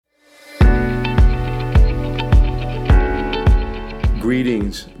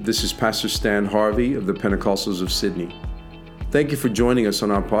Greetings, this is Pastor Stan Harvey of the Pentecostals of Sydney. Thank you for joining us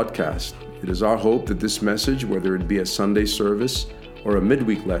on our podcast. It is our hope that this message, whether it be a Sunday service or a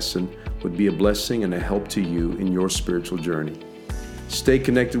midweek lesson, would be a blessing and a help to you in your spiritual journey. Stay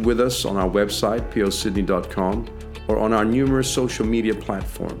connected with us on our website, posydney.com, or on our numerous social media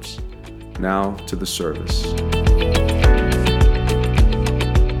platforms. Now to the service.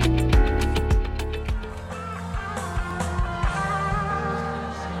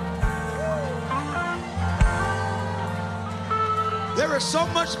 There is so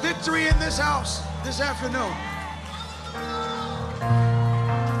much victory in this house this afternoon.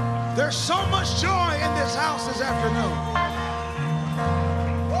 There's so much joy in this house this afternoon.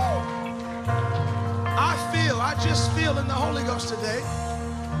 I just feel in the Holy Ghost today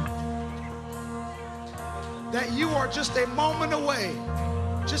that you are just a moment away,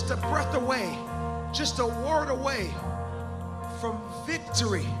 just a breath away, just a word away from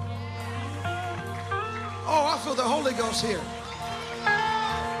victory. Oh, I feel the Holy Ghost here.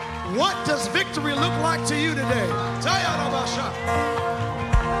 What does victory look like to you today?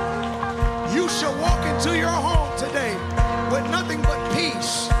 You shall walk into your home today with nothing but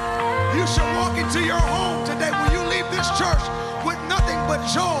peace. You shall walk into your home today when you leave this church with nothing but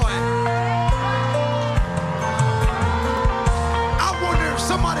joy. I wonder if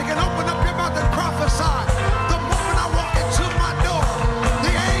somebody can open up your mouth and prophesy. The moment I walk into my door,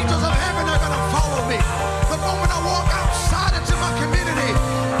 the angels of heaven are going to follow me. The moment I walk outside into my community,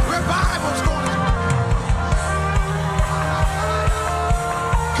 revival's going to.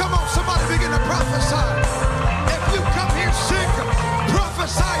 Come on, somebody begin to prophesy. If you come here sick,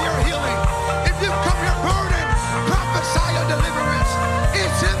 prophesy your healing. If you come here burdened, prophesy your deliverance.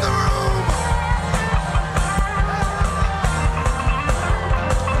 It's in the room.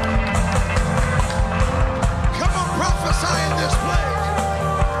 Come on, prophesy in this place.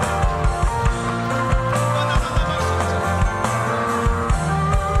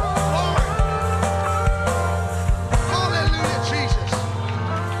 Glory. Hallelujah, Jesus.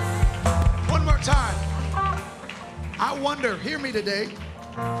 One more time. I wonder, hear me today.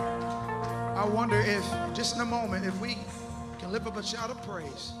 I wonder if, just in a moment, if we can lift up a shout of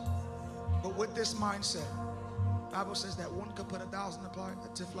praise, but with this mindset. The Bible says that one could put 1,000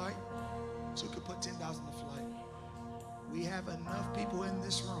 to flight, two could put 10,000 to flight. We have enough people in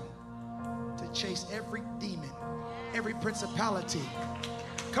this room to chase every demon, every principality,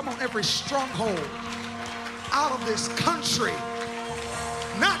 come on, every stronghold out of this country,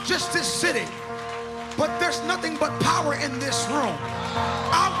 not just this city, but there's nothing but power in this room.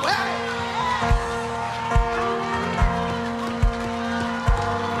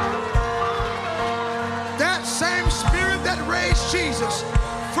 That same spirit that raised Jesus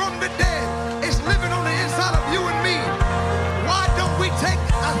from the dead is living on the inside of you and me. Why don't we take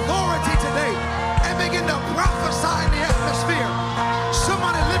authority today and begin to prophesy in the atmosphere?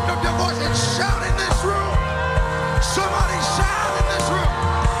 Somebody lift up your voice and shout in this room. Somebody shout in this room.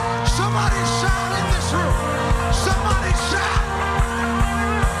 Somebody shout in this room. Somebody shout.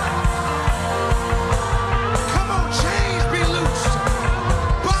 Come on, chains be loosed.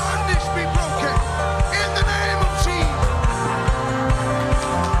 Bondage be broken. In the name of Jesus.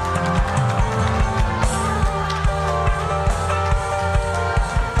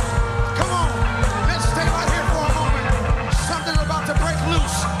 Come on, let's stay right here for a moment. Something's about to break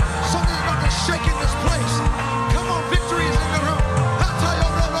loose. Something's about to shake in this place. Come on, victory is in the room.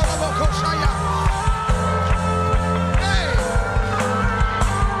 Hey,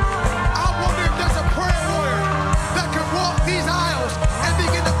 I wonder if there's a prayer warrior that can walk these aisles and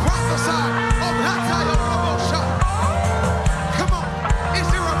begin to prophesy. Come on, is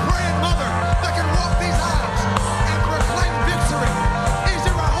there a praying mother that can walk these aisles and proclaim victory? Is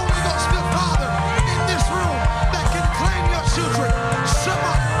there a Holy Ghost-filled father in this room that can claim your children?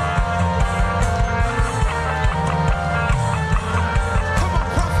 Somebody. Come on,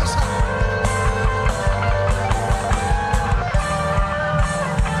 prophesy.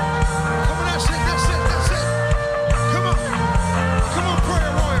 Come on, that's it. Come on,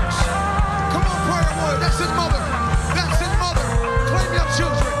 prayer warriors. Come on, prayer warriors. That's it, mother. Claim your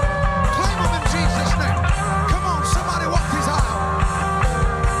children. Claim them in Jesus' name. Come on, somebody walk these aisles.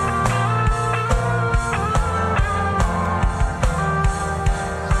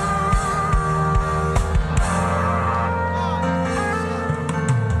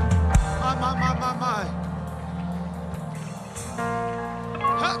 My.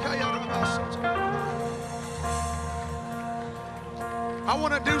 I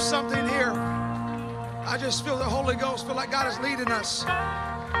want to do something here. I just feel the Holy Ghost, feel like God is leading us.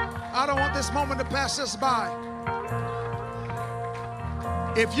 I don't want this moment to pass us by.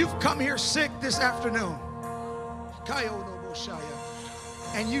 If you've come here sick this afternoon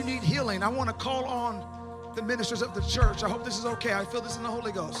and you need healing, I want to call on the ministers of the church. I hope this is okay. I feel this in the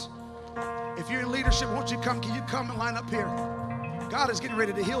Holy Ghost. If you're in leadership, won't you come? Can you come and line up here? God is getting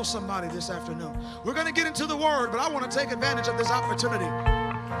ready to heal somebody this afternoon. We're going to get into the word, but I want to take advantage of this opportunity.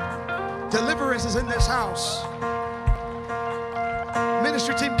 Deliverance is in this house.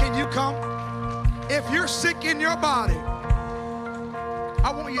 Ministry team, can you come? If you're sick in your body,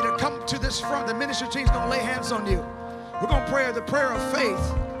 I want you to come to this front. The ministry team's going to lay hands on you. We're going to pray the prayer of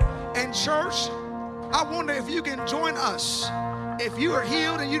faith. And church, I wonder if you can join us. If you are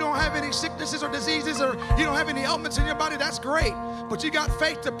healed and you don't have any sicknesses or diseases, or you don't have any ailments in your body, that's great. But you got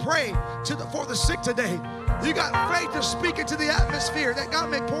faith to pray for the sick today. You got faith to speak into the atmosphere that God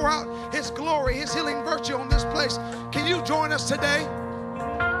may pour out His glory, His healing virtue on this place. Can you join us today?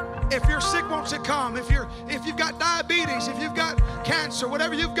 If you're sick, won't you come? If you've got diabetes, if you've got cancer,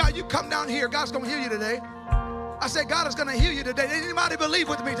 whatever you've got, you come down here. God's going to heal you today. I said, God is going to heal you today. Anybody believe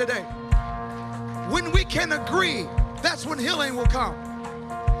with me today? When we can agree, that's when healing will come.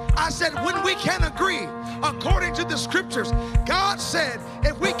 I said, when we can agree, according to the scriptures, God said,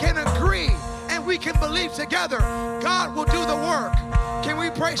 if we can agree and we can believe together, God will do the work. Can we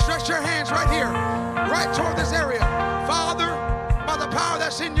pray? Stretch your hands right here, right toward this area. Father, by the power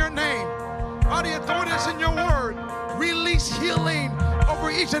that's in your name, by the authority that's in your word, release healing over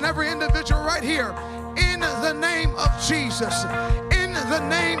each and every individual right here. In the name of Jesus. In the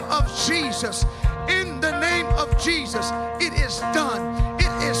name of Jesus. In the name of Jesus. It is done.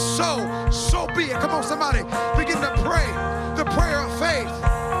 It is so. So be it. Come on, somebody. Begin to pray the prayer of faith.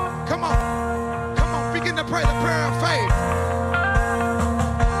 Come on. Come on. Begin to pray the prayer of faith.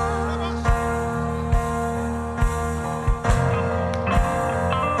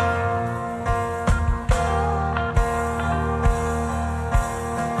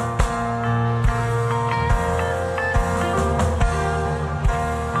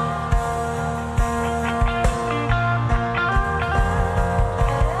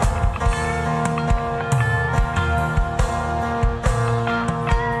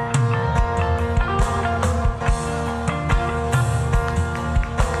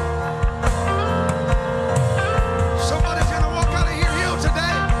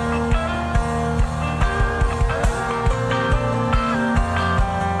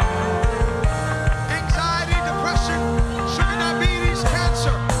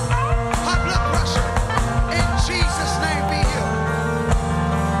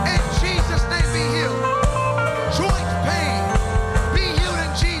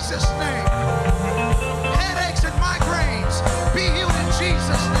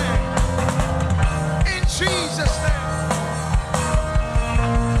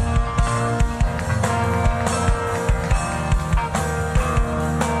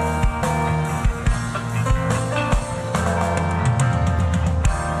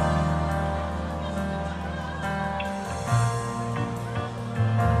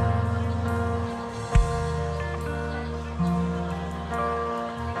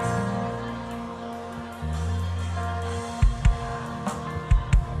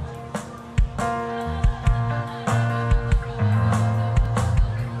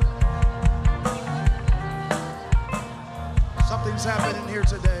 Something's happening here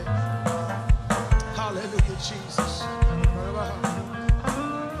today. Hallelujah, Jesus.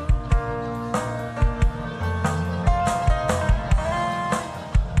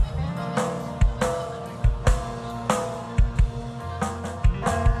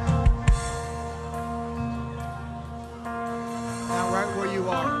 Now, right where you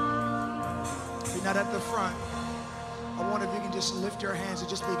are, if you're not at the front, I wonder if you can just lift your hands and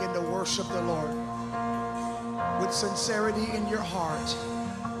just begin to worship the Lord. With sincerity in your heart.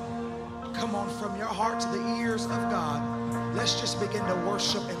 Come on, from your heart to the ears of God. Let's just begin to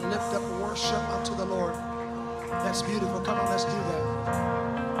worship and lift up worship unto the Lord. That's beautiful. Come on, let's do that.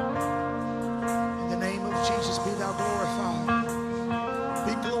 In the name of Jesus, be thou glorified.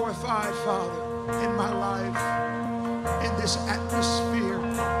 Be glorified, Father, in my life, in this atmosphere.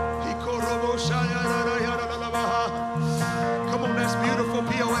 Come on, that's beautiful,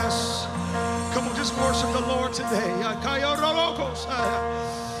 POS. Come on, just worship the Lord today.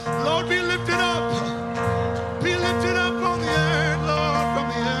 Lord, be lifted up. Be lifted up on the earth, Lord, from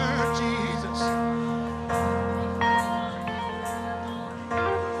the earth, Jesus.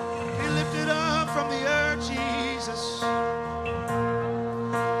 Be lifted up from the earth, Jesus.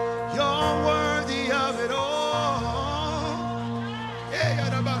 You're worthy of it all.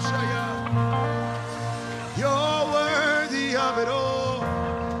 You're worthy of it all.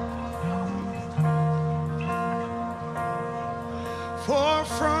 For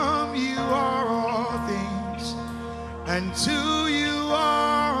from you are all things, and to you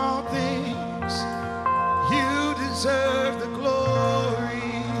are all things. You deserve the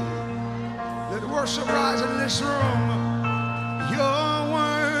glory. Let worship rise in this room. You're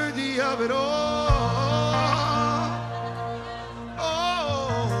worthy of it all.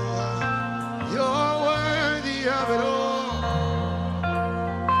 Oh, you're worthy of it all.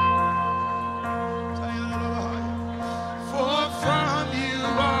 For from you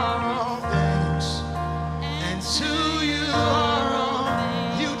are all things, and to you are all.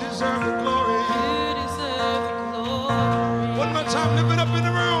 You deserve the glory. You deserve the glory. One more time, lift it up in the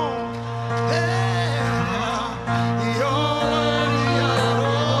room. Yeah, you're worthy of it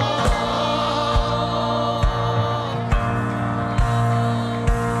all.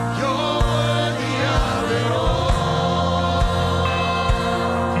 You're worthy of it all.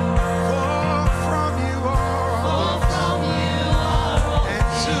 For from you are all things, and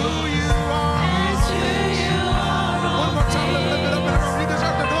to you are all things. One more time, lift it up in the room. You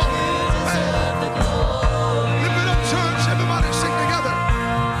deserve the glory. Hey. Lift it up, church. Everybody sing together.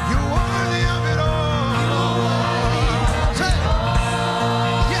 You're worthy of it all. Say,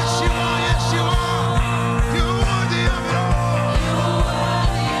 yes, you are. Yes, you are. You're worthy of it all.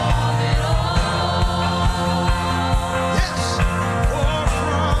 Yes. For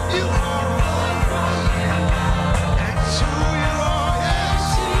from you are all, and to you are. Yes.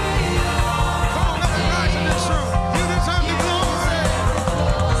 Come on, let it rise in this room. You deserve the glory.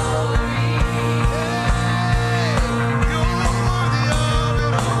 You're worthy of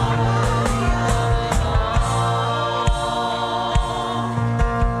it all.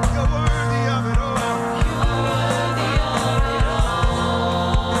 You're worthy of it all.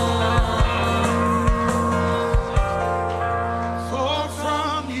 For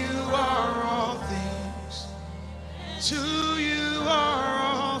from you are all things, to you are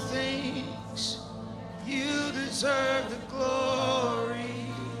all things. You deserve the glory.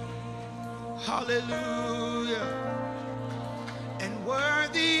 Hallelujah. And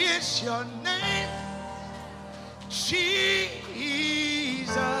worthy is your name, Jesus.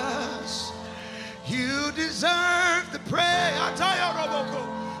 You deserve the praise.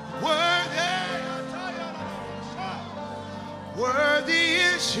 Worthy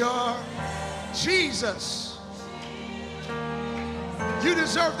is your Jesus. You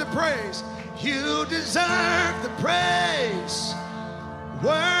deserve the praise. You deserve the praise.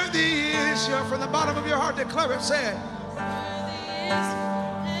 Worthy is your, from the bottom of your heart, declare it, say it.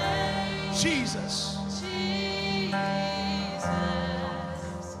 Jesus.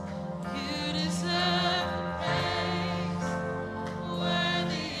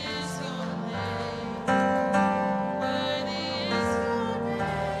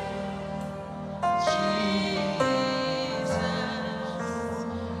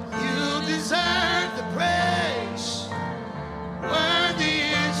 You deserve the praise. Worthy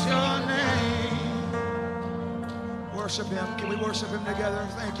is your name. Worship him. Can we worship him together?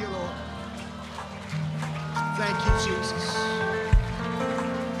 Thank you, Lord. Thank you, Jesus.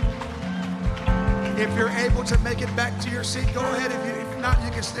 If you're able to make it back to your seat, go ahead. If not,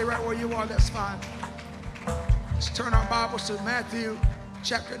 you can stay right where you are. That's fine. Let's turn our Bibles to Matthew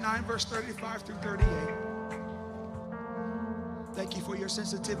chapter 9, verse 35 through 38. Thank you for your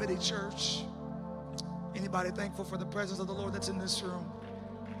sensitivity, church. Anybody thankful for the presence of the Lord that's in this room?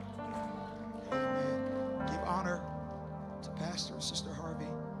 Amen. Give honor to Pastor and Sister Harvey,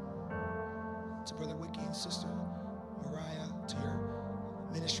 to Brother Wiki and Sister Mariah, to your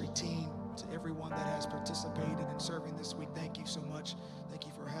ministry team, to everyone that has participated in serving this week. Thank you so much. Thank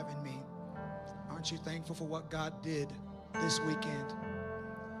you for having me. Aren't you thankful for what God did this weekend?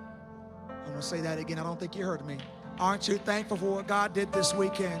 I'm going to say that again. I don't think you heard me. Aren't you thankful for what God did this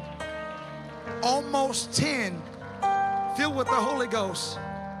weekend? Almost 10 filled with the Holy Ghost,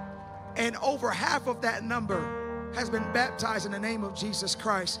 and over half of that number has been baptized in the name of Jesus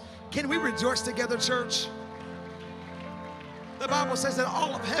Christ. Can we rejoice together, church? The Bible says that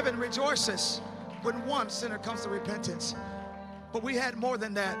all of heaven rejoices when one sinner comes to repentance. But we had more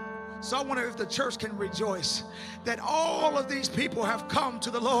than that. So I wonder if the church can rejoice that all of these people have come to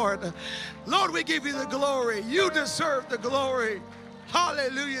the Lord. Lord, we give you the glory. You deserve the glory.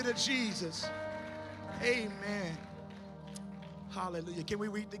 Hallelujah to Jesus. Amen. Hallelujah. Can we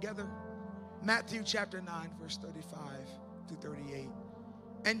read together? Matthew chapter 9, verse 35 through 38.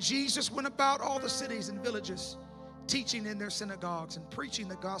 And Jesus went about all the cities and villages, teaching in their synagogues and preaching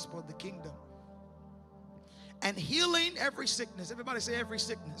the gospel of the kingdom, and healing every sickness. Everybody say every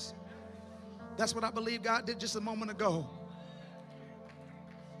sickness. That's what I believe God did just a moment ago.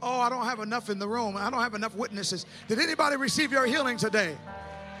 Oh, I don't have enough in the room. I don't have enough witnesses. Did anybody receive your healing today?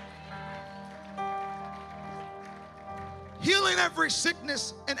 Healing every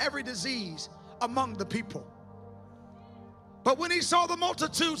sickness and every disease among the people. But when he saw the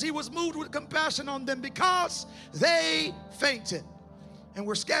multitudes, he was moved with compassion on them because they fainted and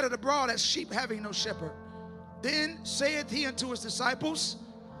were scattered abroad as sheep having no shepherd. Then saith he unto his disciples,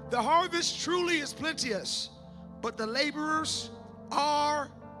 the harvest truly is plenteous, but the laborers are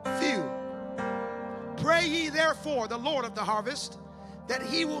few. Pray ye therefore the Lord of the harvest, that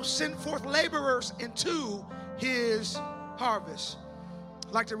he will send forth laborers into his harvest.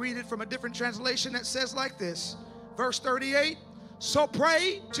 I'd like to read it from a different translation that says like this. Verse 38, so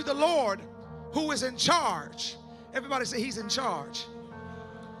pray to the Lord who is in charge. Everybody say he's in charge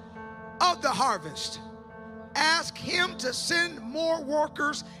of the harvest. Ask him to send more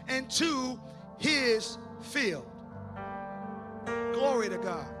workers into his field. Glory to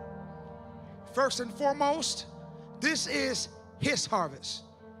God. First and foremost, this is his harvest.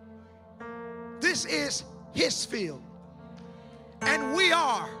 This is his field. And we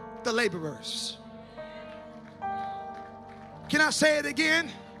are the laborers. Can I say it again?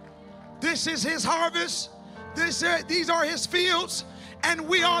 This is his harvest. These are his fields. And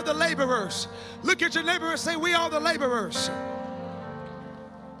we are the laborers. Look at your neighbor and say, we are the laborers.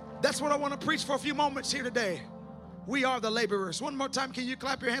 That's what I want to preach for a few moments here today. We are the laborers. One more time, can you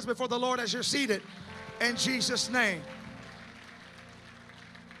clap your hands before the Lord as you're seated in Jesus' name?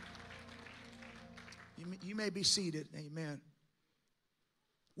 You may be seated. Amen.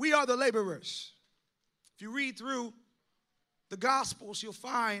 We are the laborers. If you read through the Gospels, you'll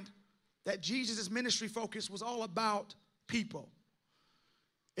find that Jesus' ministry focus was all about people.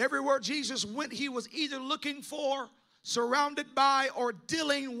 Everywhere Jesus went, he was either looking for, surrounded by, or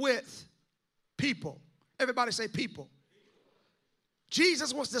dealing with people. Everybody say people.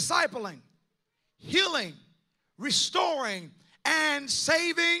 Jesus was discipling, healing, restoring, and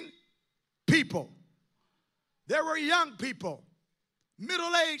saving people. There were young people,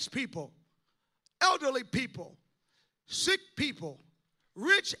 middle-aged people, elderly people, sick people,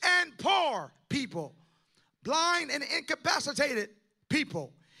 rich and poor people, blind and incapacitated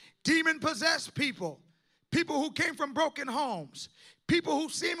people, demon-possessed people, people who came from broken homes, people who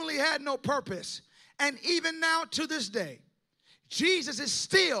seemingly had no purpose. And even now to this day, Jesus is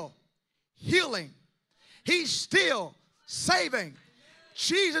still healing. He's still saving.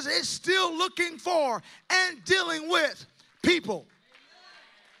 Jesus is still looking for and dealing with people.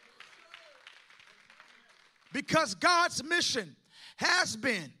 Because God's mission has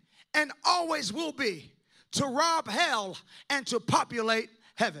been and always will be to rob hell and to populate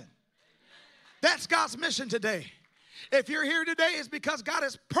heaven. That's God's mission today. If you're here today, it's because God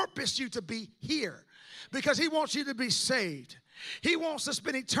has purposed you to be here. Because he wants you to be saved. He wants to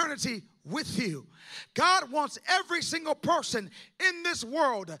spend eternity with you. God wants every single person in this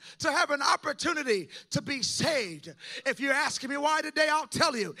world to have an opportunity to be saved. If you're asking me why today, I'll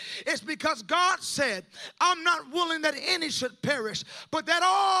tell you. It's because God said, I'm not willing that any should perish, but that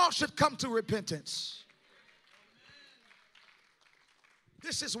all should come to repentance.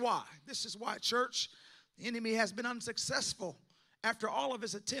 This is why, church, the enemy has been unsuccessful after all of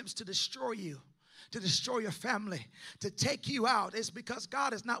his attempts to destroy you, to destroy your family, to take you out. It's because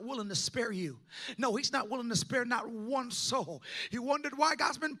God is not willing to spare you. No, he's not willing to spare not one soul. You wondered why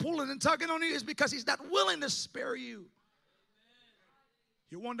God's been pulling and tugging on you? It's because he's not willing to spare you.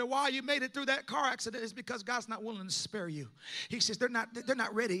 You wonder why you made it through that car accident? It's because God's not willing to spare you. He says they're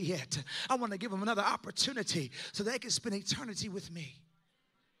not ready yet. I want to give them another opportunity so they can spend eternity with me.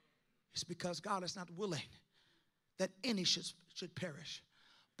 It's because God is not willing that any should perish,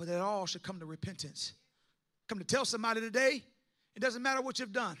 but that all should come to repentance. Come to tell somebody today, it doesn't matter what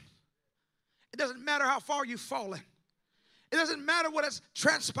you've done. It doesn't matter how far you've fallen. It doesn't matter what has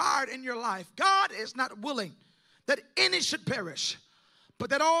transpired in your life. God is not willing that any should perish, but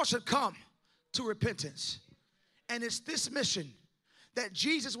that all should come to repentance. And it's this mission that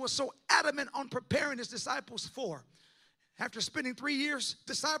Jesus was so adamant on preparing his disciples for. After spending 3 years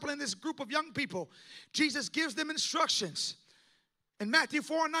discipling this group of young people, Jesus gives them instructions. In Matthew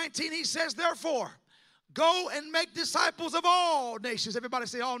 4:19, he says, therefore, go and make disciples of all nations. Everybody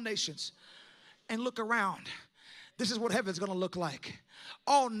say all nations. And look around. This is what heaven's going to look like.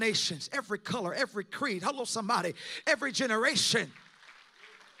 All nations, every color, every creed. Hello, somebody. Every generation.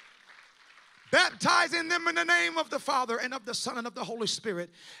 Baptizing them in the name of the Father and of the Son and of the Holy Spirit,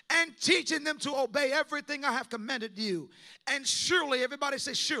 and teaching them to obey everything I have commanded you. And surely, everybody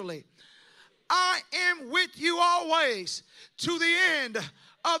say surely, I am with you always to the end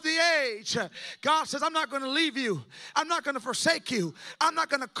of the age. God says, I'm not going to leave you. I'm not going to forsake you. I'm not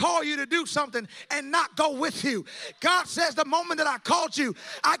going to call you to do something and not go with you. God says, the moment that I called you,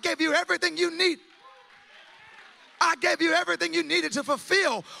 I gave you everything you need. I gave you everything you needed to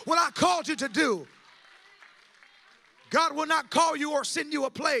fulfill what I called you to do. God will not call you or send you a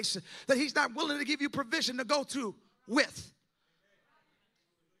place that he's not willing to give you provision to go through with.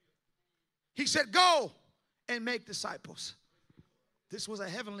 He said, go and make disciples. This was a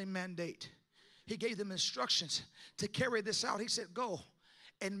heavenly mandate. He gave them instructions to carry this out. He said, go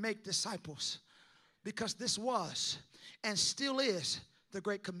and make disciples, because this was and still is the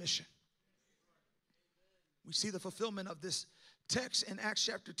Great Commission. We see the fulfillment of this text in Acts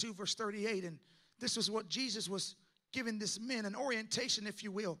chapter 2, verse 38. And this was what Jesus was giving this men, an orientation, if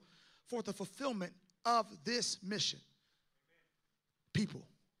you will, for the fulfillment of this mission. People.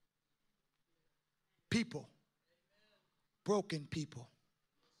 People. Broken people.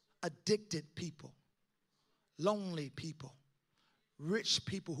 Addicted people. Lonely people. Rich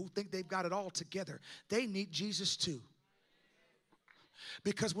people who think they've got it all together. They need Jesus too.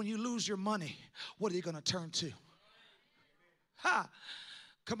 Because when you lose your money, what are you going to turn to? Ha!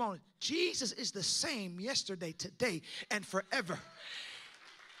 Come on. Jesus is the same yesterday, today, and forever.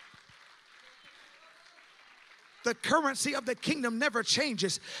 The currency of the kingdom never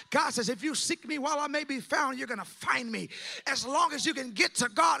changes. God says, if you seek me while I may be found, you're going to find me. As long as you can get to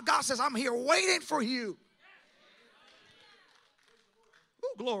God, God says, I'm here waiting for you.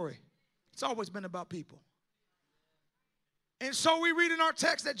 Ooh, glory. It's always been about people. And so we read in our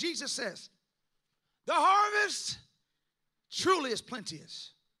text that Jesus says, the harvest truly is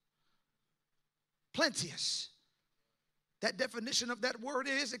plenteous. Plenteous. That definition of that word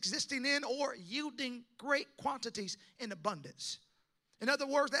is existing in or yielding great quantities in abundance. In other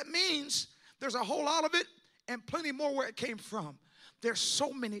words, that means there's a whole lot of it and plenty more where it came from. There's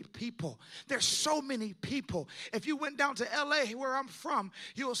so many people. There's so many people. If you went down to LA, where I'm from,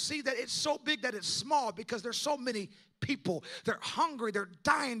 you'll see that it's so big that it's small because there's so many people. They're hungry, they're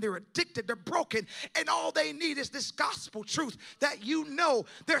dying, they're addicted, they're broken, and all they need is this gospel truth that you know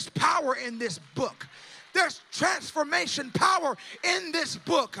there's power in this book. There's transformation power in this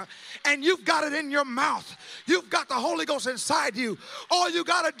book, and you've got it in your mouth. You've got the Holy Ghost inside you. All you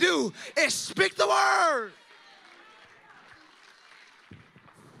got to do is speak the word.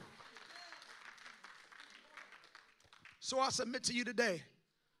 So I submit to you today,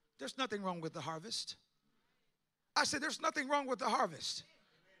 there's nothing wrong with the harvest. I said there's nothing wrong with the harvest.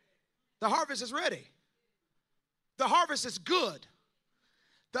 The harvest is ready. The harvest is good.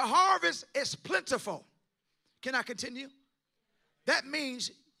 The harvest is plentiful. Can I continue? That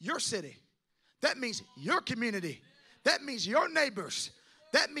means your city. That means your community. That means your neighbors.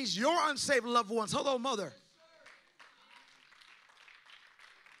 That means your unsaved loved ones. Hello, mother.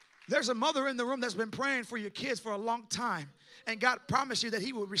 There's a mother in the room that's been praying for your kids for a long time, and God promised you that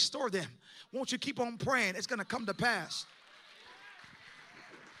he will restore them. Won't you keep on praying? It's going to come to pass.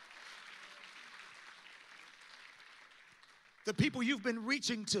 The people you've been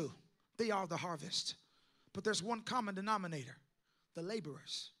reaching to, they are the harvest. But there's one common denominator. The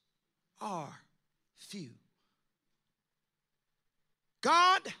laborers are few.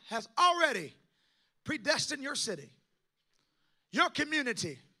 God has already predestined your city, your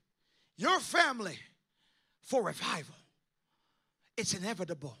community, your family for revival. It's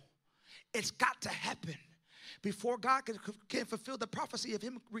inevitable. It's got to happen. Before God can fulfill the prophecy of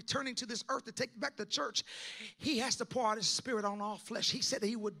him returning to this earth to take back the church, he has to pour out his spirit on all flesh. He said that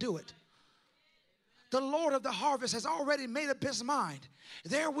he would do it. The Lord of the harvest has already made up his mind.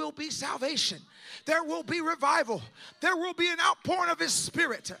 There will be salvation. There will be revival. There will be an outpouring of his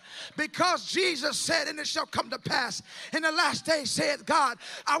spirit. Because Jesus said, and it shall come to pass in the last days, saith God,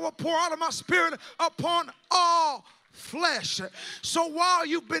 I will pour out of my spirit upon all flesh. So while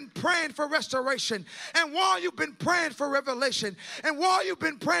you've been praying for restoration, and while you've been praying for revelation, and while you've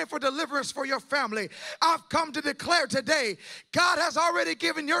been praying for deliverance for your family, I've come to declare today, God has already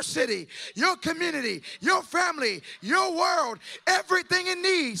given your city, your community, your family, your world, everything it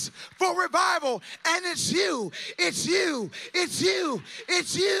needs for revival. And it's you, it's you, it's you,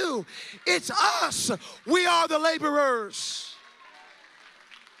 it's you, it's us. We are the laborers.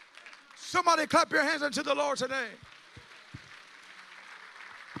 Somebody clap your hands unto the Lord today.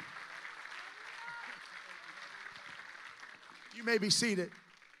 You may be seated.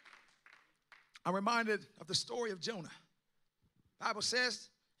 I'm reminded of the story of Jonah. The Bible says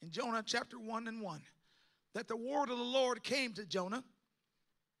in Jonah chapter 1:1 that the word of the Lord came to Jonah.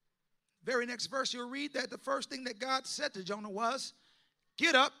 Very next verse you'll read that the first thing that God said to Jonah was,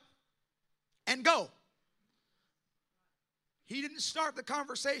 get up and go. He didn't start the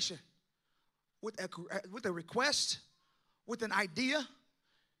conversation with a request, with an idea.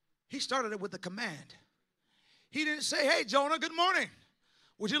 He started it with a command. He didn't say, hey, Jonah, good morning.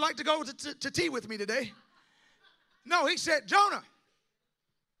 Would you like to go to tea with me today? No, he said, Jonah,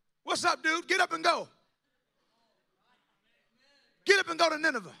 what's up, dude? Get up and go. Get up and go to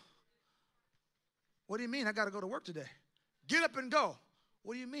Nineveh. What do you mean? I got to go to work today. Get up and go.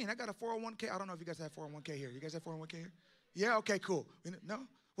 What do you mean? I got a 401k. I don't know if you guys have 401k here. You guys have 401k here? Yeah, okay, cool. No?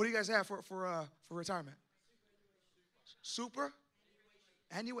 What do you guys have for retirement? Super?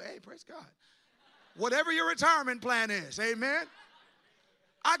 Anyway, hey, praise God. Whatever your retirement plan is, amen?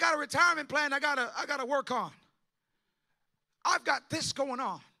 I got a retirement plan I gotta work on. I've got this going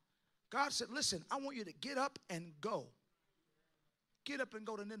on. God said, listen, I want you to get up and go. Get up and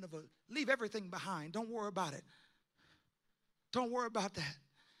go to Nineveh. Leave everything behind. Don't worry about it. Don't worry about that.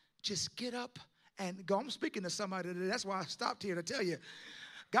 Just get up and go. I'm speaking to somebody today. That's why I stopped here to tell you.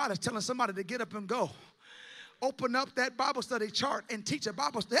 God is telling somebody to get up and go. Open up that Bible study chart and teach a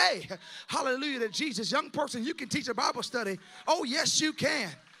Bible study. Hey, hallelujah to Jesus. Young person, you can teach a Bible study. Oh, yes, you can.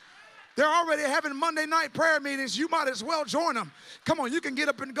 They're already having Monday night prayer meetings. You might as well join them. Come on, you can get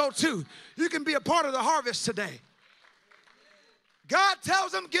up and go too. You can be a part of the harvest today. God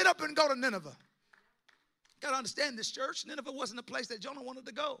tells them, get up and go to Nineveh. Got to understand this, church. Nineveh wasn't a place that Jonah wanted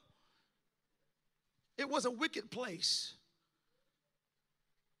to go. It was a wicked place.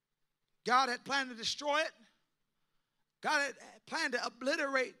 God had planned to destroy it. God had planned to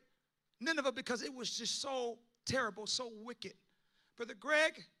obliterate Nineveh because it was just so terrible, so wicked. Brother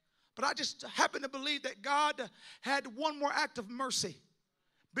Greg, but I just happen to believe that God had one more act of mercy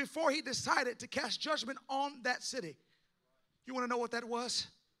before he decided to cast judgment on that city. You want to know what that was?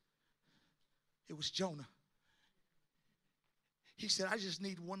 It was Jonah. He said, I just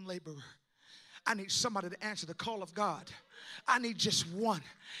need one laborer. I need somebody to answer the call of God. I need just one.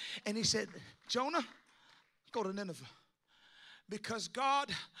 And he said, Jonah, go to Nineveh. Because God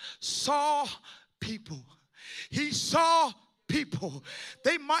saw people. He saw people.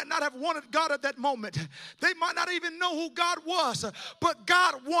 They might not have wanted God at that moment. They might not even know who God was. But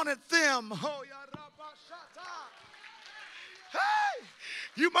God wanted them. Oh, hey!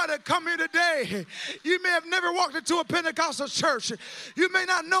 You might have come here today. You may have never walked into a Pentecostal church. You may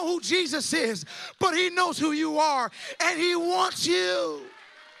not know who Jesus is, but he knows who you are, and he wants you.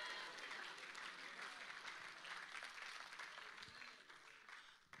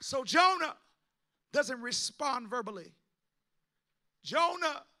 So Jonah doesn't respond verbally.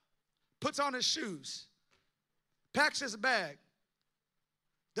 Jonah puts on his shoes, packs his bag,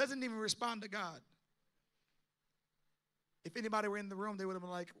 doesn't even respond to God. If anybody were in the room, they would have been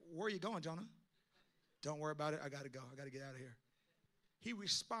like, where are you going, Jonah? Don't worry about it. I got to go. I got to get out of here. He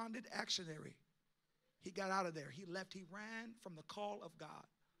responded actionary. He got out of there. He left. He ran from the call of God.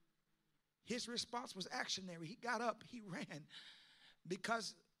 His response was actionary. He got up. He ran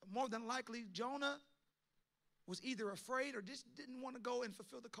because more than likely Jonah was either afraid or just didn't want to go and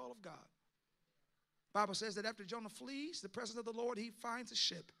fulfill the call of God. The Bible says that after Jonah flees the presence of the Lord, he finds a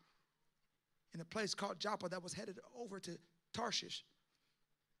ship in a place called Joppa that was headed over to Tarshish.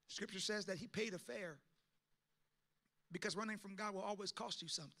 Scripture says that he paid a fare because running from God will always cost you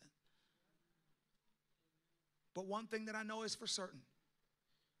something. But one thing that I know is for certain,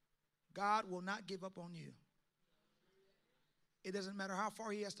 God will not give up on you. It doesn't matter how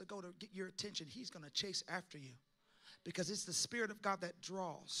far he has to go to get your attention. He's going to chase after you because it's the Spirit of God that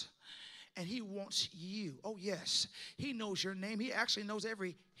draws. And he wants you. Oh, yes. He knows your name. He actually knows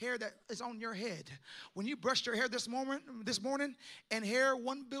every hair that is on your head. When you brushed your hair this morning, and hair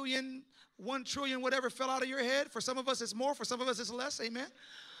 1 billion, 1 trillion, whatever fell out of your head, for some of us it's more, for some of us it's less. Amen.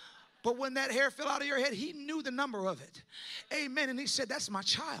 But when that hair fell out of your head, he knew the number of it. Amen. And he said, that's my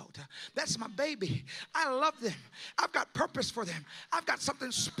child. That's my baby. I love them. I've got purpose for them. I've got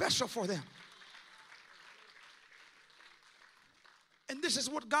something special for them. And this is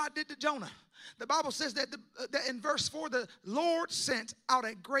what God did to Jonah. The Bible says that in verse 4, the Lord sent out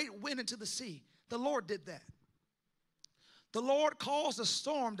a great wind into the sea. The Lord did that. The Lord caused a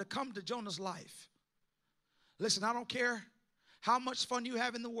storm to come to Jonah's life. Listen, I don't care how much fun you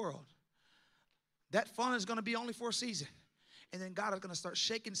have in the world. That fun is going to be only for a season. And then God is going to start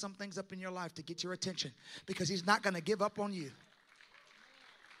shaking some things up in your life to get your attention because he's not going to give up on you.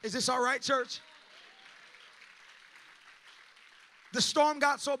 Is this all right, church? The storm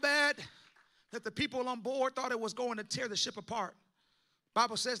got so bad that the people on board thought it was going to tear the ship apart. The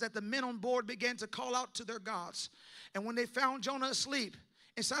Bible says that the men on board began to call out to their gods. And when they found Jonah asleep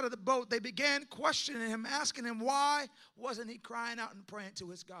inside of the boat, they began questioning him, asking him why wasn't he crying out and praying to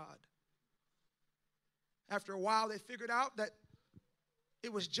his God. After a while, they figured out that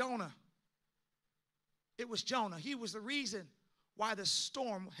It was Jonah. It was Jonah. He was the reason why the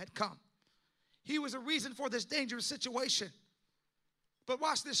storm had come. He was a reason for this dangerous situation. But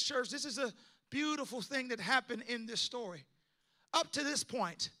watch this, church. This is a beautiful thing that happened in this story. Up to this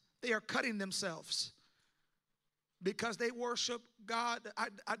point, they are cutting themselves because they worship God,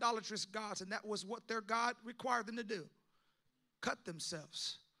 idolatrous gods, and that was what their God required them to do. Cut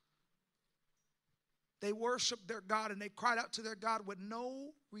themselves. They worshiped their God, and they cried out to their God with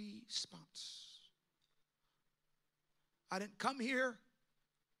no response. I didn't come here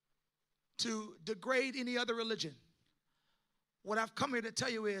to degrade any other religion. What I've come here to tell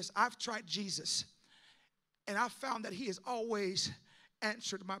you is I've tried Jesus, and I've found that he has always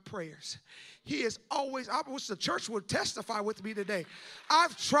answered my prayers. He is always, I wish the church would testify with me today.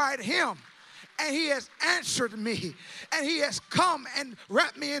 I've tried him, and he has answered me, and he has come and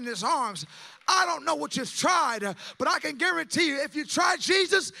wrapped me in his arms. I don't know what you've tried, but I can guarantee you if you try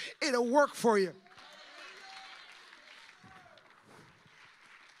Jesus, it'll work for you.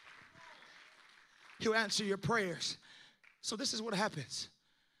 He'll answer your prayers. So this is what happens.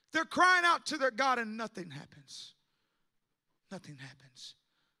 They're crying out to their God and nothing happens. Nothing happens.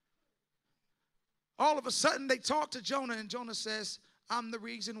 All of a sudden they talk to Jonah, and Jonah says, I'm the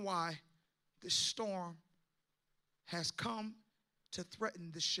reason why this storm has come to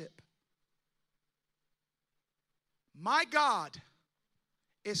threaten the ship. My God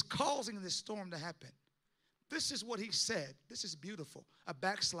is causing this storm to happen. This is what he said. This is beautiful. A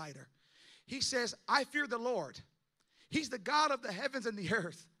backslider. He says, I fear the Lord. He's the God of the heavens and the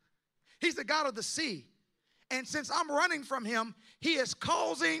earth. He's the God of the sea. And since I'm running from him, he is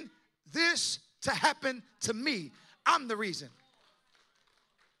causing this to happen to me. I'm the reason.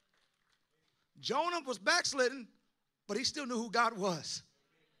 Jonah was backslidden, but he still knew who God was.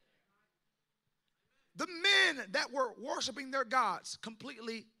 The men that were worshiping their gods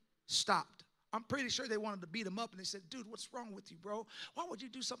completely stopped. I'm pretty sure they wanted to beat him up, and they said, dude, what's wrong with you, bro? Why would you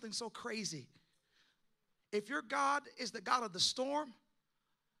do something so crazy? If your God is the God of the storm,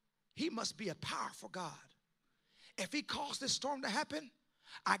 he must be a powerful God. If he caused this storm to happen,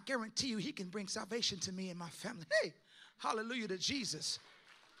 I guarantee you he can bring salvation to me and my family. Hey, hallelujah to Jesus.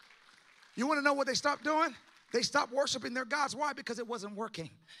 You want to know what they stopped doing? They stopped worshiping their gods. Why? Because it wasn't working.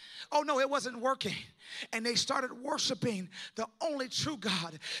 Oh, no, it wasn't working. And they started worshiping the only true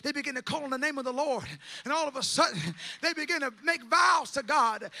God. They began to call on the name of the Lord. And all of a sudden, they began to make vows to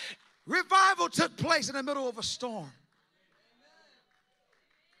God. Revival took place in the middle of a storm.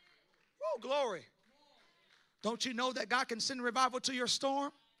 Oh, glory. Don't you know that God can send revival to your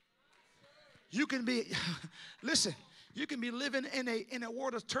storm? You can be, listen, you can be living in a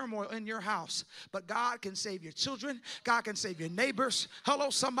world of turmoil in your house, but God can save your children. God can save your neighbors. Hello,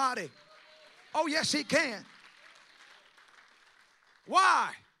 somebody. Oh, yes, he can. Why?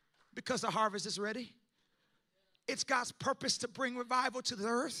 Because the harvest is ready. It's God's purpose to bring revival to the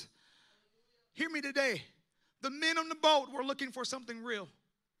earth. Hear me today. The men on the boat were looking for something real.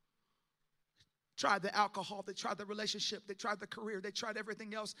 Tried the alcohol, they tried the relationship, they tried the career, they tried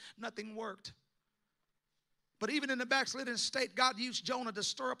everything else. Nothing worked. But even in the backslidden state, God used Jonah to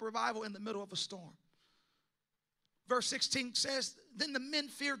stir up revival in the middle of a storm. Verse 16 says, then the men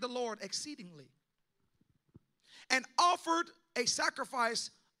feared the Lord exceedingly and offered a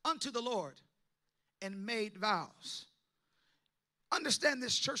sacrifice unto the Lord and made vows. Understand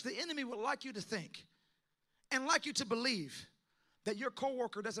this, church. The enemy would like you to think and like you to believe that your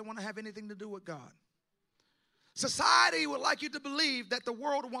coworker doesn't want to have anything to do with God. Society would like you to believe that the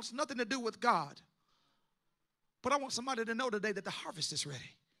world wants nothing to do with God. But I want somebody to know today that the harvest is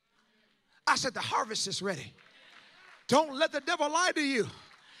ready. I said the harvest is ready. Don't let the devil lie to you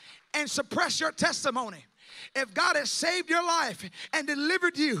and suppress your testimony. If God has saved your life and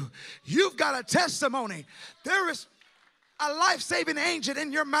delivered you, you've got a testimony. There is a life-saving agent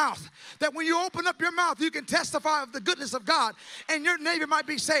in your mouth that when you open up your mouth, you can testify of the goodness of God. And your neighbor might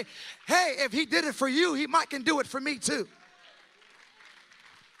be saying, hey, if he did it for you, he might can do it for me too.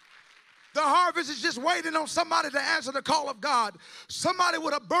 The harvest is just waiting on somebody to answer the call of God. Somebody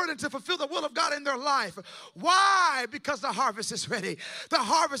with a burden to fulfill the will of God in their life. Why? Because the harvest is ready. The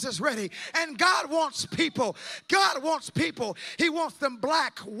harvest is ready. And God wants people. God wants people. He wants them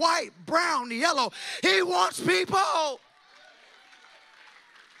black, white, brown, yellow. He wants people.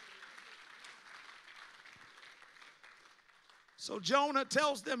 So Jonah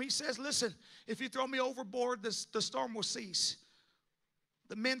tells them, he says, listen, if you throw me overboard, the storm will cease.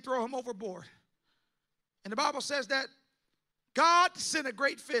 The men throw him overboard. And the Bible says that God sent a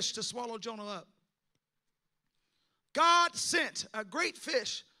great fish to swallow Jonah up. God sent a great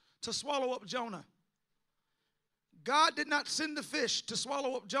fish to swallow up Jonah. God did not send the fish to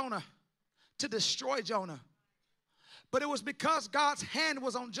swallow up Jonah, to destroy Jonah. But it was because God's hand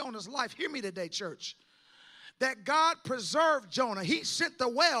was on Jonah's life. Hear me today, church. That God preserved Jonah. He sent the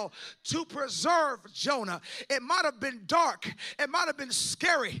whale to preserve Jonah. It might have been dark. It might have been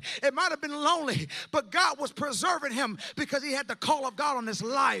scary. It might have been lonely. But God was preserving him because he had the call of God on his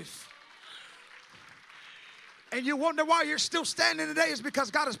life. And you wonder why you're still standing today is because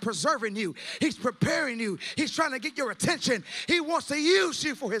God is preserving you. He's preparing you. He's trying to get your attention. He wants to use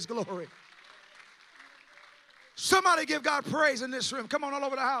you for his glory. Somebody give God praise in this room. Come on, all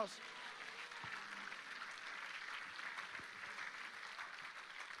over the house.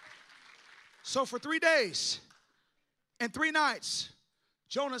 So for 3 days and 3 nights,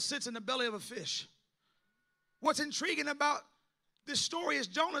 Jonah sits in the belly of a fish. What's intriguing about this story is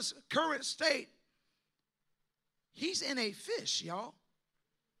Jonah's current state. He's in a fish, y'all.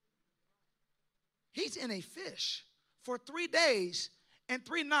 He's in a fish for 3 days and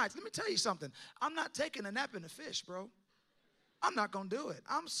 3 nights. Let me tell you something. I'm not taking a nap in a fish, bro. I'm not going to do it.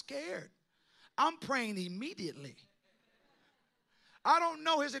 I'm scared. I'm praying immediately. I don't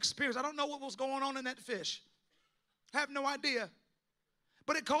know his experience. I don't know what was going on in that fish. I have no idea.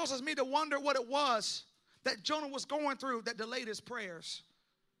 But it causes me to wonder what it was that Jonah was going through that delayed his prayers.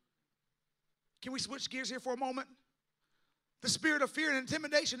 Can we switch gears here for a moment? The spirit of fear and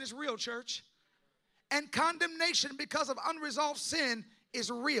intimidation is real, church. And condemnation because of unresolved sin is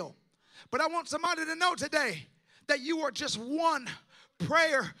real. But I want somebody to know today that you are just one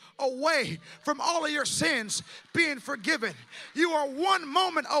prayer away from all of your sins being forgiven. You are one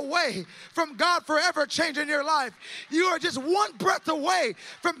moment away from God forever changing your life. You are just one breath away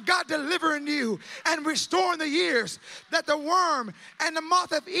from God delivering you and restoring the years that the worm and the moth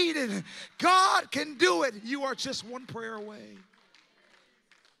have eaten. God can do it. You are just one prayer away.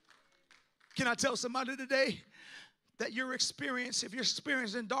 Can I tell somebody today that your experience, if you're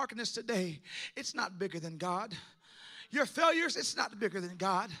experiencing darkness today, it's not bigger than God. Your failures, it's not bigger than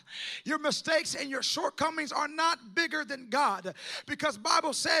God. Your mistakes and your shortcomings are not bigger than God. Because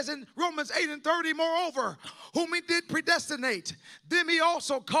Bible says in Romans 8:30, moreover, whom he did predestinate, them he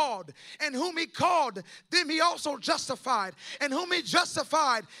also called. And whom he called, them he also justified. And whom he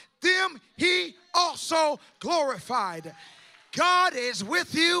justified, them he also glorified. God is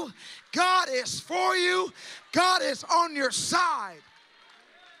with you. God is for you. God is on your side.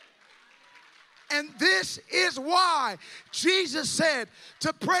 And this is why Jesus said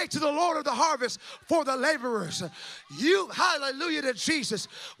to pray to the Lord of the harvest for the laborers. You, hallelujah to Jesus.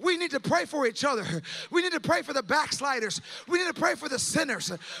 We need to pray for each other. We need to pray for the backsliders. We need to pray for the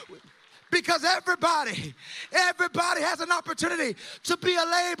sinners. Because everybody has an opportunity to be a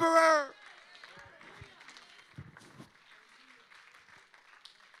laborer.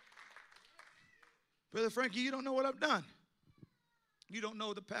 Brother Frankie, you don't know what I've done. You don't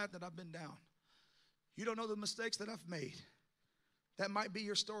know the path that I've been down. You don't know the mistakes that I've made. That might be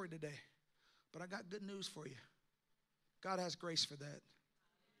your story today. But I got good news for you. God has grace for that.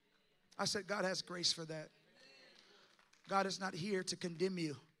 I said God has grace for that. God is not here to condemn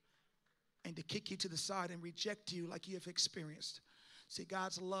you and to kick you to the side and reject you like you have experienced. See,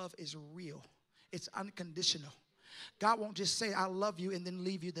 God's love is real. It's unconditional. God won't just say, I love you, and then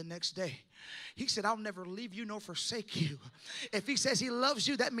leave you the next day. He said, I'll never leave you nor forsake you. If he says he loves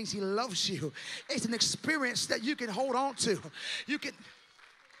you, that means he loves you. It's an experience that you can hold on to. You can.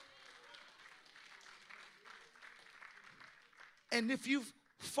 And if you've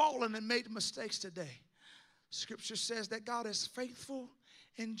fallen and made mistakes today, Scripture says that God is faithful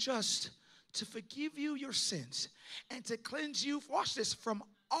and just to forgive you your sins and to cleanse you, watch this, from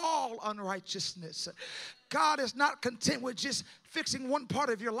all unrighteousness. God is not content with just fixing one part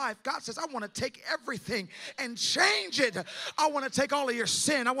of your life. God says, I want to take everything and change it. I want to take all of your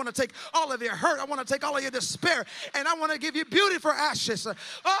sin. I want to take all of your hurt. I want to take all of your despair. And I want to give you beauty for ashes. Oh,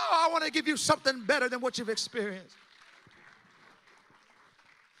 I want to give you something better than what you've experienced.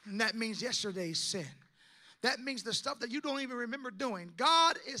 And that means yesterday's sin. That means the stuff that you don't even remember doing.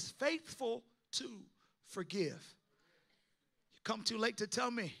 God is faithful to forgive. Come too late to tell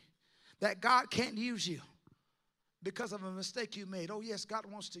me that God can't use you because of a mistake you made. Oh, yes, God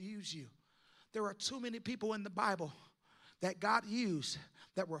wants to use you. There are too many people in the Bible that God used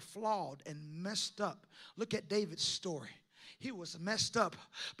that were flawed and messed up. Look at David's story. He was messed up,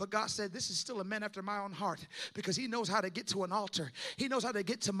 but God said, this is still a man after my own heart because he knows how to get to an altar. He knows how to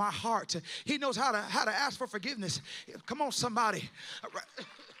get to my heart. He knows how to ask for forgiveness. Come on, somebody.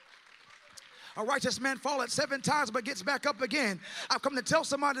 A righteous man falleth 7 times but gets back up again. I've come to tell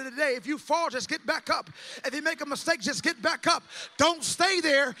somebody today, if you fall, just get back up. If you make a mistake, just get back up. Don't stay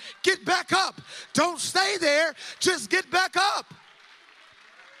there, get back up. Don't stay there, just get back up.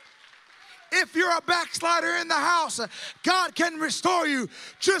 If you're a backslider in the house, God can restore you.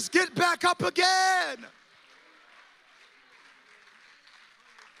 Just get back up again.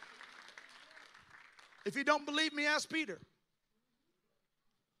 If you don't believe me, ask Peter.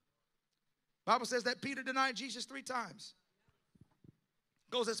 Bible says that Peter denied Jesus 3 times.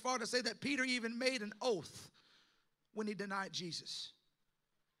 Goes as far to say that Peter even made an oath when he denied Jesus.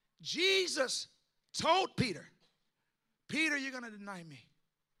 Jesus told Peter, Peter, you're going to deny me.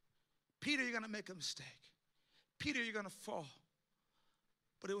 Peter, you're going to make a mistake. Peter, you're going to fall.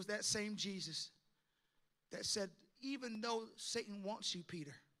 But it was that same Jesus that said, even though Satan wants you,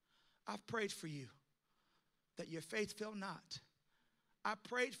 Peter, I've prayed for you that your faith fail not. I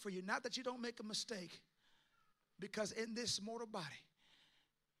prayed for you, not that you don't make a mistake, because in this mortal body,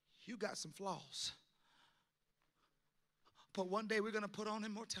 you got some flaws. But one day we're going to put on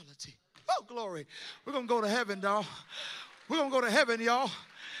immortality. Oh, glory. We're going to go to heaven, y'all. We're going to go to heaven, y'all.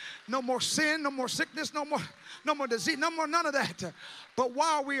 No more sin, no more sickness, no more disease, none of that. But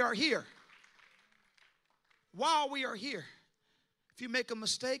while we are here, if you make a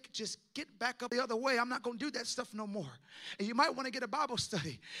mistake, just get back up the other way. I'm not going to do that stuff no more. And you might want to get a Bible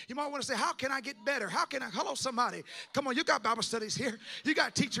study. You might want to say, how can I get better? Hello, somebody. Come on, you got Bible studies here. You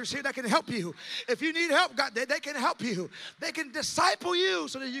got teachers here that can help you. If you need help, God, they can help you. They can disciple you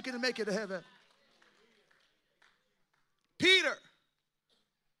so that you can make it to heaven. Peter,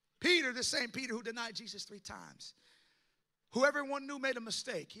 the same Peter who denied Jesus 3 times, who everyone knew made a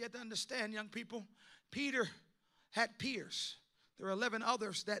mistake. You had to understand, young people, Peter had peers. There were 11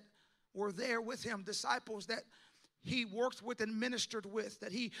 others that were there with him, disciples that he worked with and ministered with,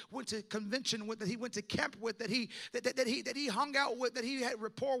 that he went to convention with, that he went to camp with, that he hung out with, that he had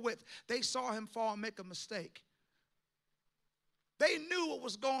rapport with. They saw him fall and make a mistake. They knew what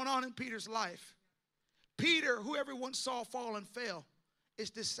was going on in Peter's life. Peter, who everyone saw fall and fail,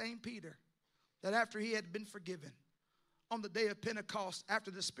 is this same Peter that after he had been forgiven on the day of Pentecost, after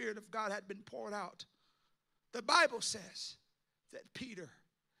the Spirit of God had been poured out, the Bible says that Peter,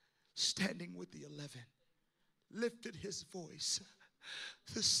 standing with the 11, lifted his voice.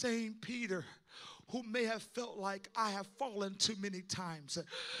 The same Peter who may have felt like, I have fallen too many times.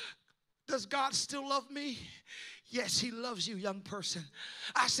 Does God still love me? Yes, he loves you, young person.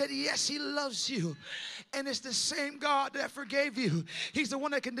 I said, yes, he loves you. And it's the same God that forgave you. He's the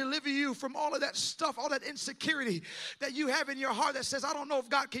one that can deliver you from all of that stuff, all that insecurity that you have in your heart that says, I don't know if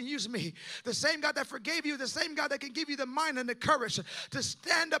God can use me. The same God that forgave you, the same God that can give you the mind and the courage to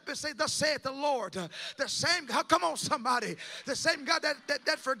stand up and say, thus saith the Lord. The same God, come on somebody. The same God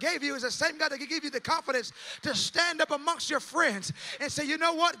that forgave you is the same God that can give you the confidence to stand up amongst your friends and say, you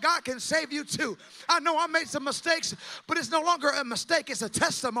know what? God can save you too. I know I made some mistakes, but it's no longer a mistake, it's a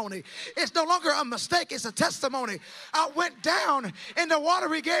testimony. It's no longer a mistake, it's a testimony. I went down in the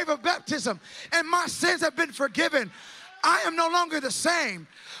water he gave of baptism, and my sins have been forgiven. I am no longer the same.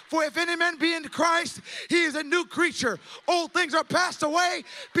 For if any man be in Christ, he is a new creature. Old things are passed away.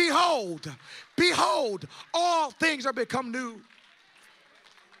 Behold, all things are become new.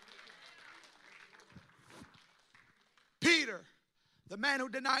 Peter, the man who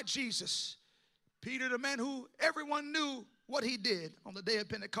denied Jesus. Peter, the man who everyone knew what he did on the day of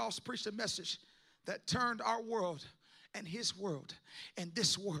Pentecost, preached a message that turned our world and his world and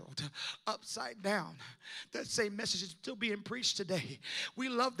this world upside down. That same message is still being preached today. We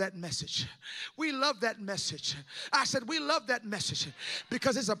love that message. We love that message. I said we love that message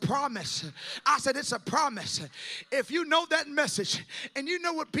because it's a promise. I said it's a promise. If you know that message and you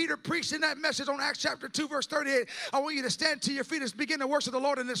know what Peter preached in that message on Acts chapter 2 verse 38, I want you to stand to your feet and begin to worship the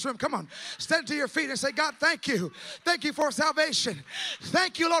Lord in this room. Come on, stand to your feet and say, God, thank you. Thank you for salvation.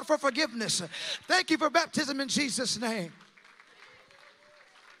 Thank you, Lord, for forgiveness. Thank you for baptism in Jesus' name.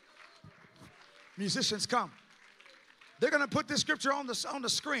 Musicians, come. They're going to put this scripture on the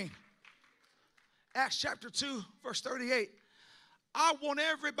screen. Acts chapter 2, verse 38. I want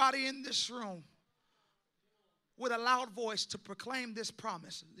everybody in this room with a loud voice to proclaim this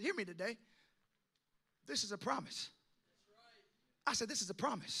promise. Hear me today. This is a promise. I said this is a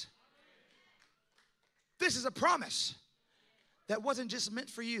promise. This is a promise that wasn't just meant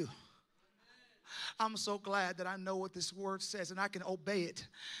for you. I'm so glad that I know what this word says and I can obey it.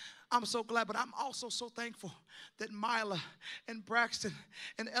 I'm so glad, but I'm also so thankful that Mila and Braxton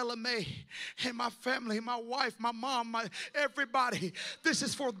and Ella May and my family, my wife, my mom, everybody, this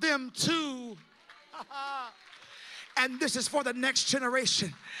is for them too. And this is for the next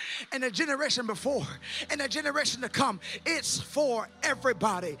generation and the generation before and the generation to come. It's for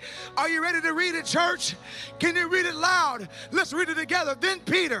everybody. Are you ready to read it, church? Can you read it loud? Let's read it together. Then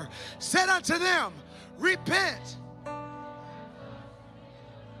Peter said unto them, repent.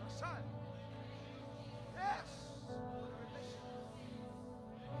 Son. Yes.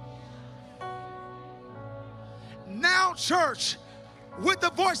 Now, church, with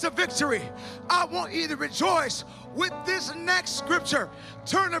the voice of victory, I want you to rejoice with this next scripture.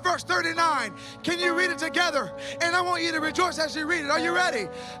 Turn to verse 39. Can you read it together? And I want you to rejoice as you read it. Are you ready?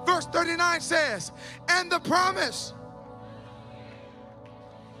 Verse 39 says, and the promise.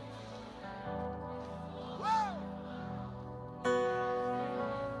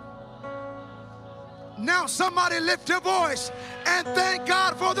 Now somebody lift your voice and thank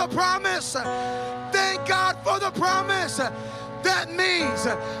God for the promise. Thank God for the promise. That means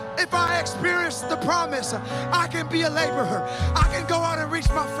if I experience the promise, I can be a laborer. I can go out and reach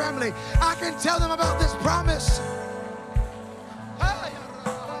my family. I can tell them about this promise.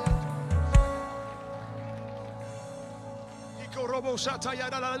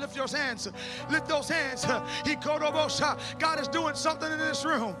 Lift your hands. Lift those hands. God is doing something in this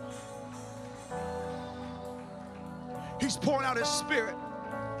room. He's pouring out his spirit.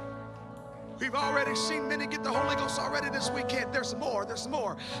 We've already seen many get the Holy Ghost already this weekend. There's more, there's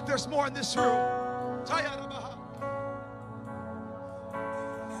more, there's more in this room.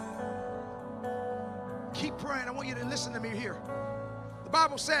 Keep praying. I want you to listen to me here. The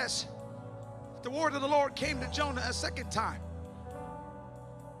Bible says the word of the Lord came to Jonah a second time.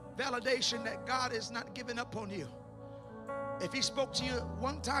 Validation that God is not giving up on you. If he spoke to you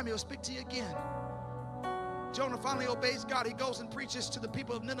one time, he'll speak to you again. Jonah finally obeys God. He goes and preaches to the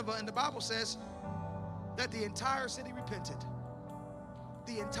people of Nineveh, and the Bible says that the entire city repented.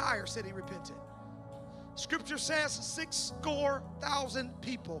 The entire city repented. Scripture says 6,000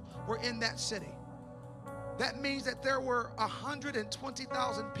 people were in that city. That means that there were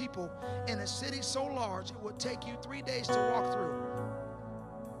 120,000 people in a city so large it would take you 3 days to walk through.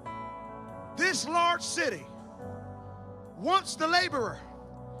 This large city, once the laborer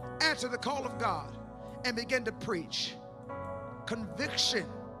answered the call of God and began to preach, conviction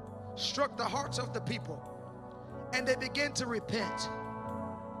struck the hearts of the people, and they began to repent.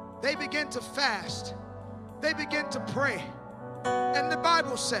 They began to fast. They began to pray. And the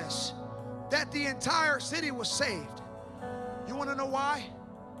Bible says that the entire city was saved. You want to know why?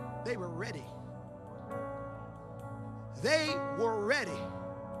 They were ready. They were ready.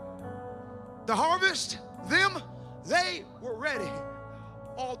 The harvest, they were ready.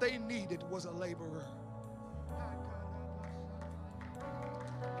 All they needed was a laborer.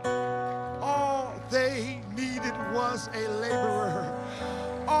 All they needed was a laborer.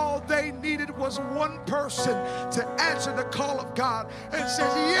 All they needed was one person to answer the call of God and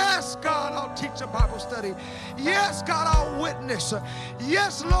says, yes, God, I'll teach a Bible study. Yes, God, I'll witness.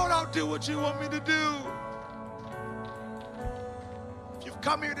 Yes, Lord, I'll do what you want me to do. If you've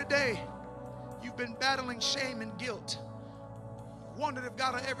come here today, you've been battling shame and guilt, wondered if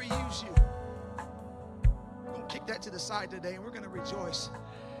God will ever use you. We're going to kick that to the side today, and we're going to rejoice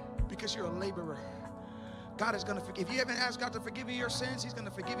because you're a laborer. God is going to forgive. If you haven't asked God to forgive you your sins, he's going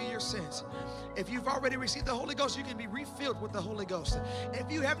to forgive you your sins. If you've already received the Holy Ghost, you can be refilled with the Holy Ghost.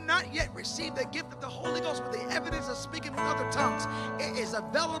 If you have not yet received the gift of the Holy Ghost with the evidence of speaking with other tongues, it is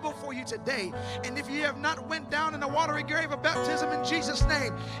available for you today. And if you have not went down in the watery grave of baptism in Jesus'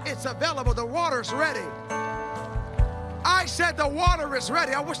 name, it's available. The water's ready. I said the water is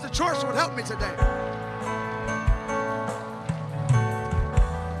ready. I wish the church would help me today.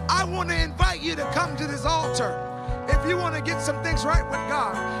 I want to invite you to come to this altar. If you want to get some things right with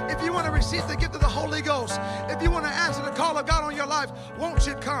God, if you want to receive the gift of the Holy Ghost, if you want to answer the call of God on your life, won't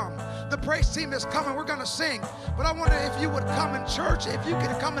you come? The praise team is coming. We're going to sing. But I wonder if you would come in church, if you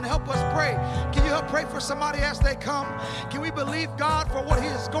could come and help us pray. Can you help pray for somebody as they come? Can we believe God for what he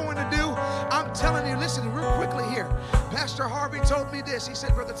is going to do? I'm telling you, listen real quickly here. Pastor Harvey told me this. He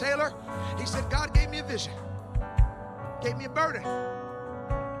said, Brother Taylor, he said, God gave me a vision, gave me a burden.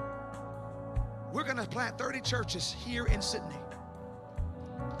 We're going to plant 30 churches here in Sydney.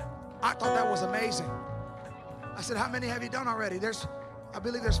 I thought that was amazing. I said, how many have you done already? I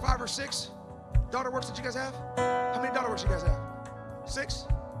believe there's 5 or 6 daughter works that you guys have. How many daughter works you guys have? 6?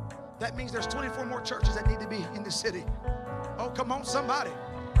 That means there's 24 more churches that need to be in the city. Oh, come on, somebody.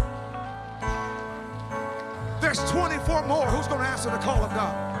 There's 24 more. Who's going to answer the call of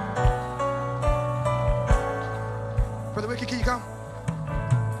God? Brother Wicked, can you come?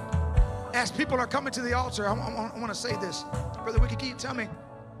 As people are coming to the altar, I want to say this. Brother Wicked, can you tell me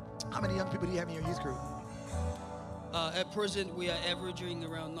how many young people do you have in your youth group? At present, we are averaging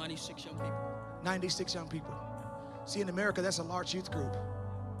around 96 young people. 96 young people. See, in America, that's a large youth group.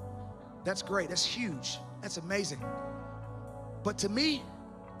 That's great. That's huge. That's amazing. But to me,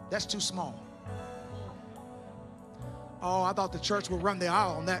 that's too small. Oh, I thought the church would run the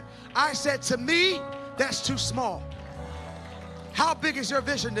aisle on that. I said, to me, that's too small. How big is your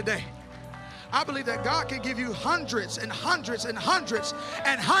vision today? I believe that God can give you hundreds and hundreds and hundreds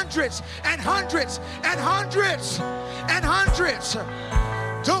and hundreds and hundreds and hundreds and hundreds.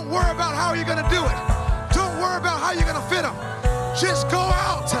 Don't worry about how you're going to do it. Don't worry about how you're going to fit them. Just go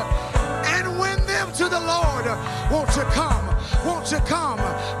out and win them to the Lord. Won't you come? Won't you come?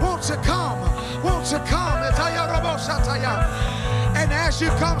 Won't you come? Won't you come? And as you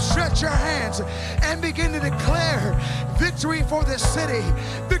come, stretch your hands and begin to declare victory for this city,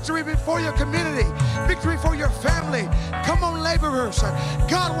 victory for your community, victory for your family. Come on, laborers.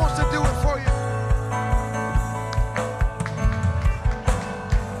 God wants to do it for you.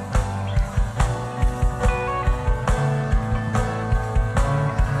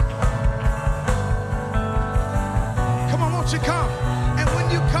 Come on, won't you come? And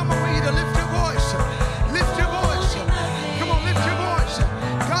when you come, I want you to lift your voice